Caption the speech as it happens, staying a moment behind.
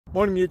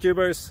Morning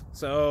YouTubers.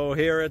 So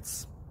here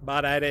it's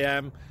about 8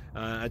 a.m.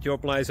 At your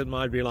place it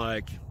might be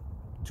like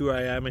 2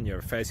 a.m. and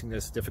you're facing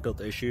this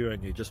difficult issue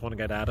and you just want to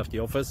get out of the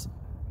office.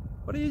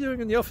 What are you doing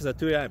in the office at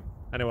 2 a.m.?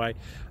 Anyway,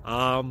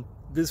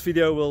 this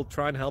video will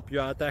try and help you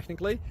out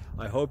technically.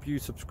 I hope you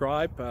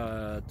subscribe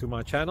to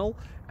my channel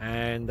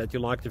and that you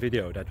like the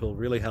video. That will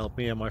really help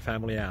me and my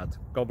family out.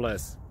 God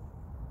bless.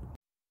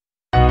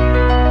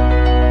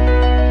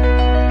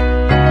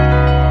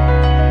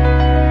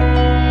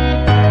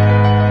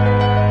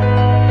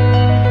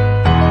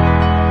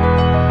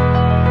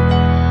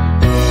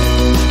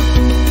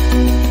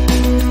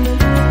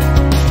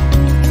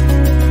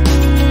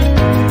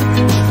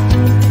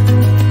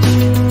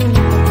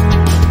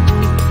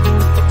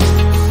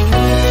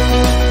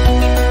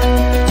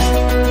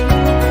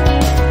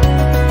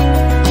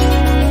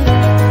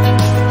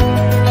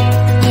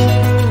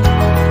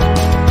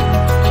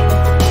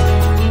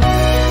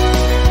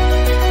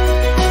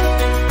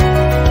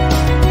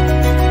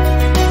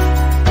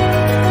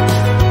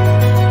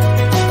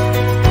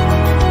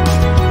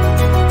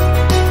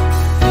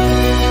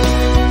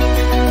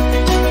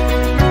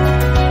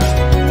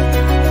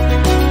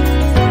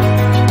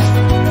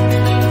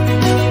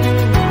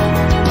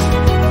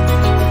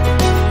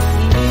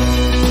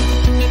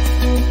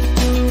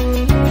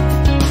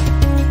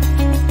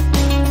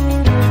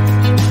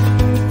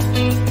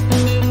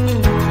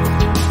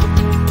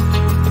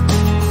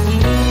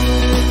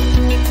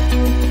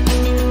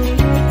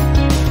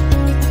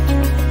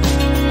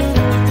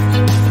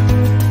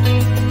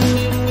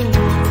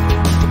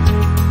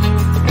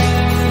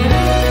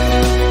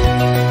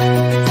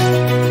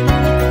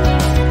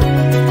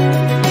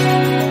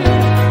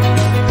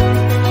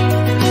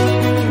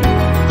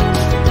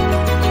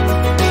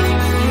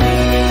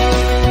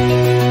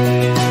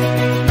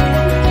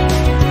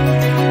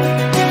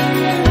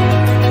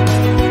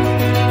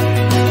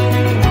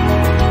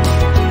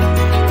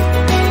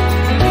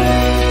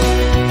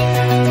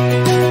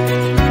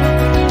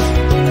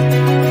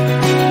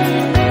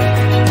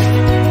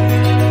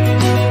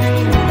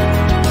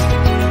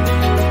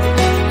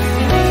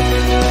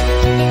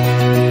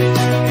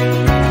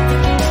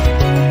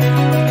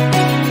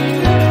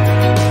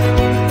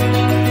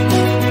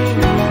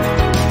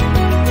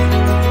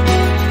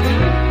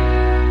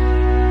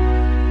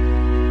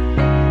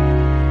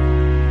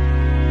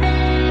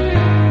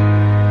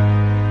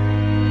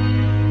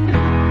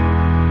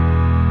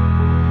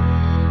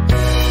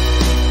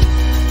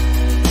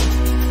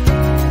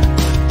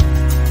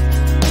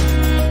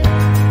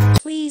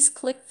 Please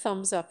click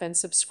thumbs up and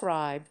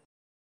subscribe.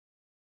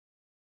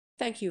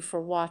 Thank you for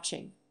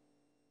watching.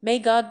 May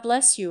God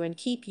bless you and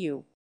keep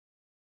you.